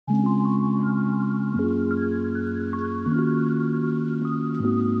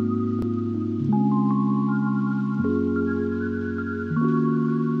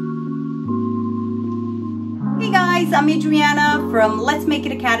guys, I'm Adriana from Let's Make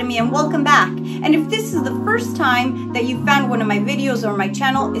It Academy and welcome back. And if this is the first time that you found one of my videos or my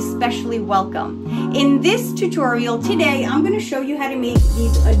channel, especially welcome. In this tutorial today, I'm going to show you how to make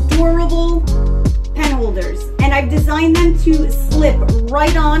these adorable pen holders. And I've designed them to slip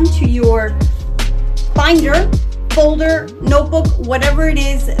right on to your binder, folder, notebook, whatever it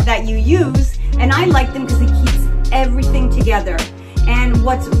is that you use. And I like them because it keeps everything together. And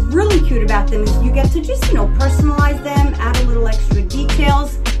what's really cute about them is you get to just, personalize them, add a little extra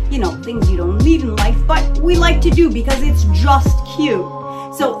details, things you don't need in life, but we like to do because it's just cute.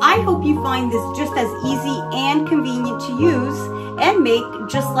 So I hope you find this just as easy and convenient to use and make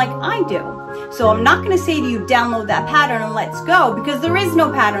just like I do. So I'm not going to say to you, download that pattern and let's go, because there is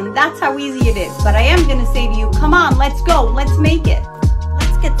no pattern. That's how easy it is. But I am going to say to you, come on, let's go, let's make it.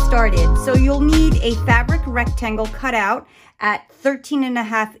 Let's get started. So you'll need a fabric rectangle cut out at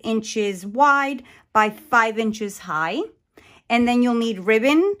 13.5 inches wide by 5 inches high. And then you'll need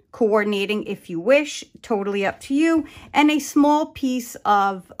ribbon, coordinating if you wish, totally up to you, and a small piece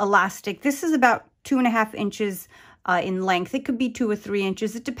of elastic. This is about 2.5 inches in length. It could be 2 or 3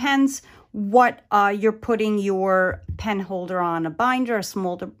 inches. It depends what you're putting your pen holder on, a binder, a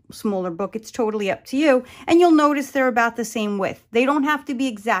smaller book. It's totally up to you. And you'll notice they're about the same width. They don't have to be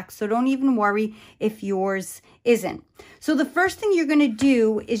exact, so don't even worry if yours isn't. So the first thing you're going to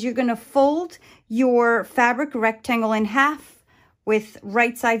do is you're going to fold your fabric rectangle in half with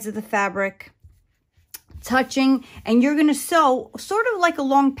right sides of the fabric touching, and you're going to sew sort of like a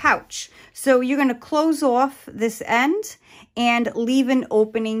long pouch. So you're going to close off this end and leave an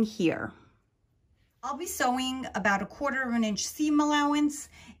opening here. I'll be sewing about 1/4 inch seam allowance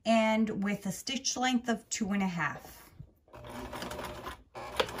and with a stitch length of 2.5.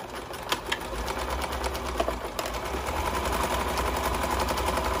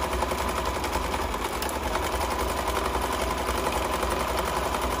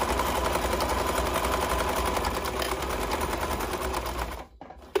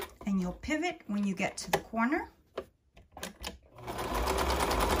 And you'll pivot when you get to the corner.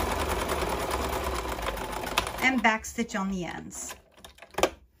 And backstitch on the ends.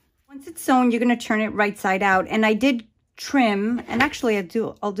 Once it's sewn, you're going to turn it right side out. And I did trim, and actually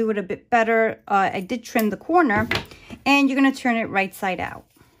I'll do it a bit better. I did trim the corner, and you're going to turn it right side out.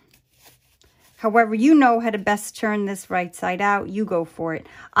 However, you know how to best turn this right side out, you go for it.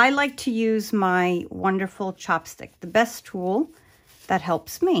 I like to use my wonderful chopstick, the best tool that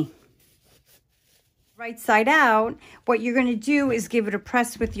helps me. Right side out, what you're going to do is give it a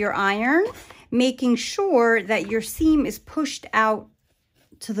press with your iron, making sure that your seam is pushed out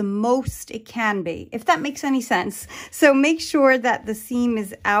to the most it can be, if that makes any sense. So make sure that the seam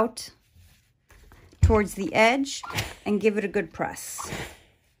is out towards the edge and give it a good press.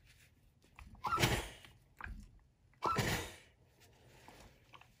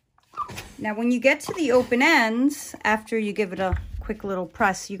 Now, when you get to the open ends, after you give it a quick little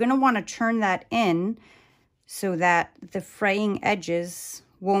press, you're going to want to turn that in so that the fraying edges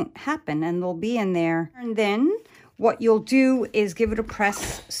won't happen, and they'll be in there. And then what you'll do is give it a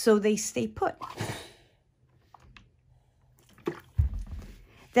press so they stay put.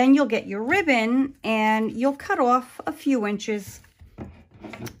 Then you'll get your ribbon and you'll cut off a few inches.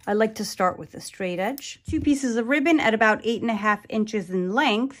 I like to start with a straight edge. 2 pieces of ribbon at about 8.5 inches in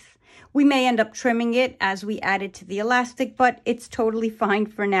length. We may end up trimming it as we add it to the elastic, but it's totally fine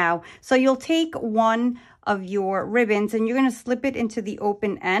for now. So you'll take one of your ribbons and you're going to slip it into the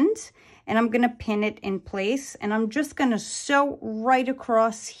open end, and I'm going to pin it in place, and I'm just going to sew right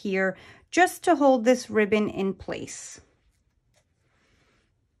across here just to hold this ribbon in place.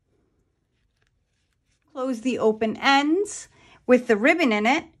 Close the open ends with the ribbon in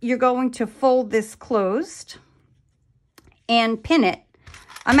it. You're going to fold this closed and pin it.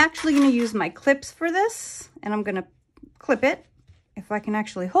 I'm actually going to use my clips for this, and I'm going to clip it. If I can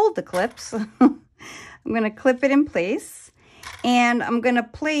actually hold the clips, I'm going to clip it in place, and I'm going to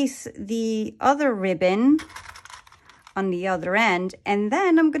place the other ribbon on the other end, and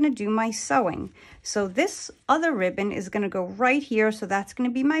then I'm going to do my sewing. So this other ribbon is going to go right here, so that's going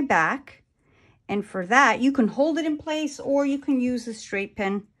to be my back. And for that, you can hold it in place or you can use a straight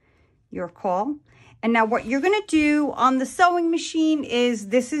pin, your call. And now what you're going to do on the sewing machine is,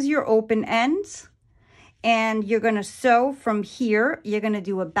 this is your open ends, and you're going to sew from here. You're going to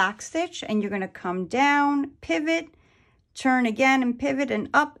do a back stitch, and you're going to come down, pivot, turn again and pivot, and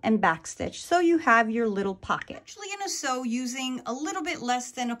up and back stitch. So you have your little pocket. I'm actually going to sew using a little bit less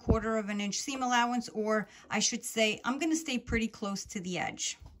than 1/4 inch seam allowance, or I should say I'm going to stay pretty close to the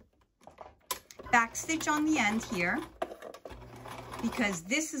edge. Back stitch on the end here. because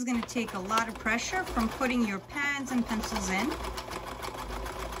this is going to take a lot of pressure from putting your pens and pencils in.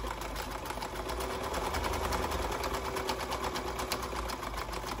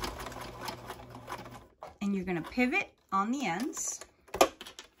 And you're going to pivot on the ends.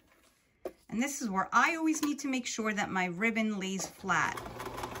 And this is where I always need to make sure that my ribbon lays flat.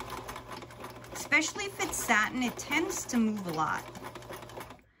 Especially if it's satin, it tends to move a lot.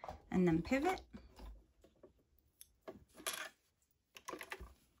 And then pivot.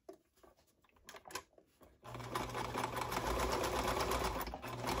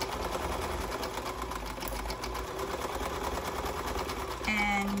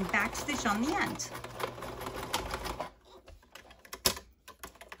 And backstitch on the end.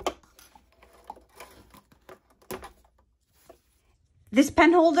 This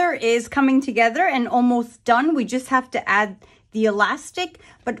pen holder is coming together and almost done. We just have to add the elastic.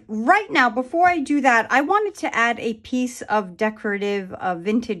 But right now, before I do that, I wanted to add a piece of decorative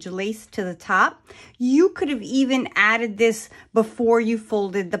vintage lace to the top. You could have even added this before you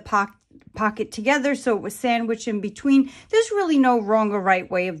folded the pocket together, so it was sandwiched in between. There's really no wrong or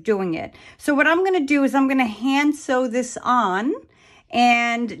right way of doing it. So what I'm going to do is I'm going to hand sew this on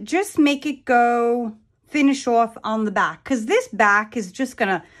and just make it go finish off on the back, because this back is just going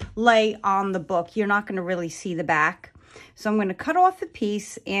to lay on the book. You're not going to really see the back. So I'm going to cut off a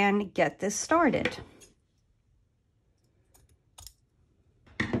piece and get this started.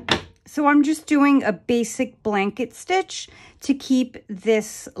 So I'm just doing a basic blanket stitch to keep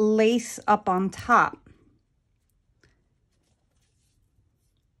this lace up on top.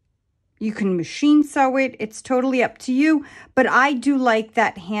 You can machine sew it. It's totally up to you. But I do like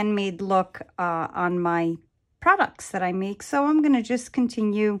that handmade look on my products that I make. So I'm going to just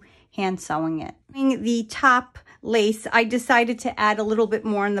continue hand sewing it. The top lace, I decided to add a little bit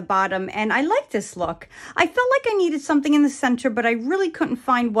more in the bottom, and I like this look. I felt like I needed something in the center, but I really couldn't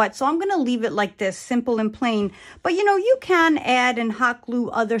find what, so I'm going to leave it like this, simple and plain. But you know, you can add and hot glue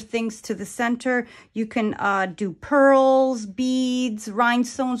other things to the center. You can do pearls, beads,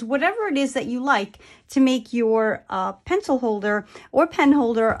 rhinestones, whatever it is that you like to make your pencil holder or pen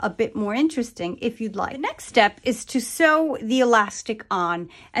holder a bit more interesting if you'd like. The next step is to sew the elastic on,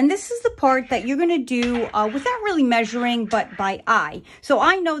 and this is the part that you're going to do without really measuring, but by eye. So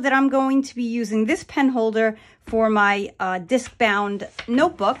I know that I'm going to be using this pen holder for my disc bound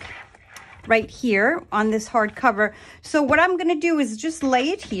notebook right here on this hardcover. So what I'm going to do is just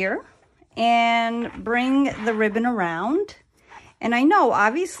lay it here and bring the ribbon around. And I know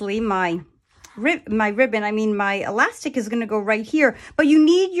obviously my elastic is going to go right here, but you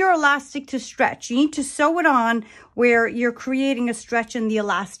need your elastic to stretch. You need to sew it on where you're creating a stretch in the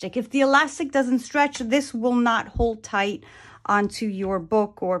elastic. If the elastic doesn't stretch, this will not hold tight onto your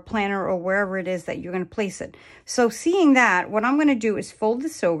book or planner or wherever it is that you're going to place it. So seeing that, what I'm going to do is fold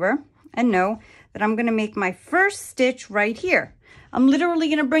this over and know that I'm going to make my first stitch right here. I'm literally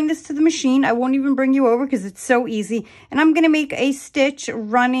going to bring this to the machine. I won't even bring you over because it's so easy. And I'm going to make a stitch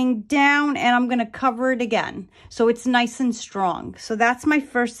running down, and I'm going to cover it again so it's nice and strong. So that's my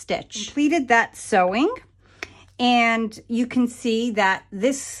first stitch. Completed that sewing, and you can see that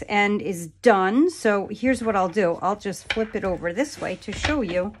this end is done. So here's what I'll do. I'll just flip it over this way to show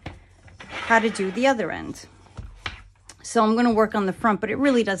you how to do the other end. So I'm going to work on the front, but it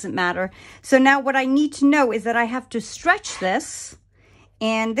really doesn't matter. So now what I need to know is that I have to stretch this,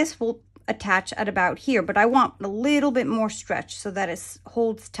 and this will attach at about here, but I want a little bit more stretch so that it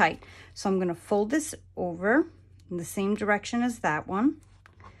holds tight. So I'm going to fold this over in the same direction as that one.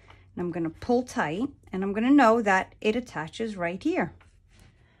 And I'm going to pull tight, and I'm going to know that it attaches right here.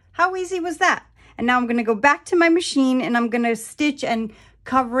 How easy was that? And now I'm going to go back to my machine, and I'm going to stitch and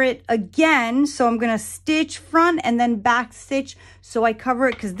cover it again. So I'm going to stitch front and then back stitch so I cover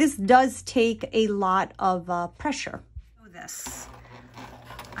it, because this does take a lot of pressure. So this,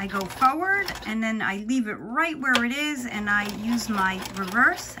 I go forward and then I leave it right where it is, and I use my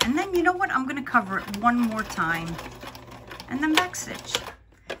reverse, and then you know what, I'm going to cover it one more time and then back stitch.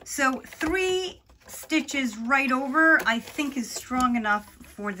 So 3 stitches right over I think is strong enough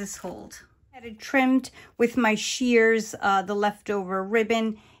for this hold. I had it trimmed with my shears, the leftover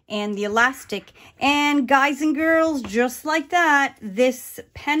ribbon and the elastic, and guys and girls, just like that, this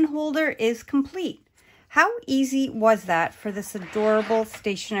pen holder is complete. How easy was that for this adorable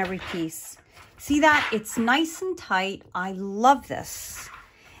stationery piece? See that? It's nice and tight. I love this.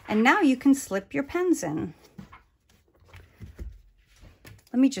 And now you can slip your pens in.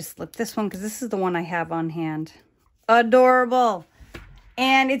 Let me just slip this one because this is the one I have on hand. Adorable.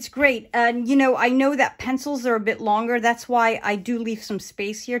 And it's great. And you know, I know that pencils are a bit longer. That's why I do leave some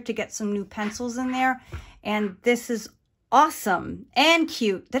space here to get some new pencils in there. And this is awesome and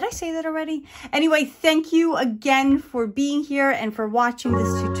cute. Did I say that already? Anyway, thank you again for being here and for watching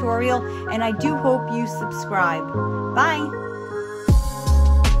this tutorial, and I do hope you subscribe. Bye.